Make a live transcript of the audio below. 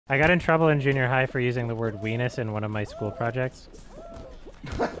I got in trouble in junior high for using the word weenus in one of my school projects.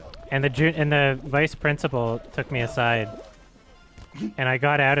 And the vice principal took me aside, and I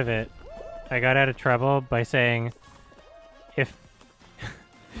got out of it. I got out of trouble by saying, if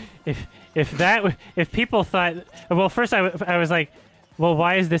people thought, well, first I was like, well,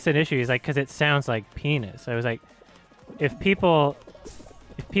 why is this an issue? He's like, because it sounds like penis. I was like, if people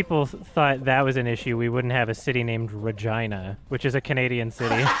thought that was an issue, we wouldn't have a city named Regina, which is a Canadian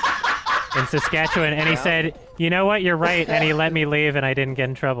city. In Saskatchewan, and he said, "You know what? You're right," and he let me leave, and I didn't get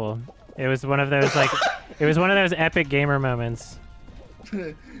in trouble. It was one of those it was one of those epic gamer moments.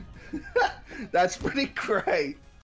 That's pretty great.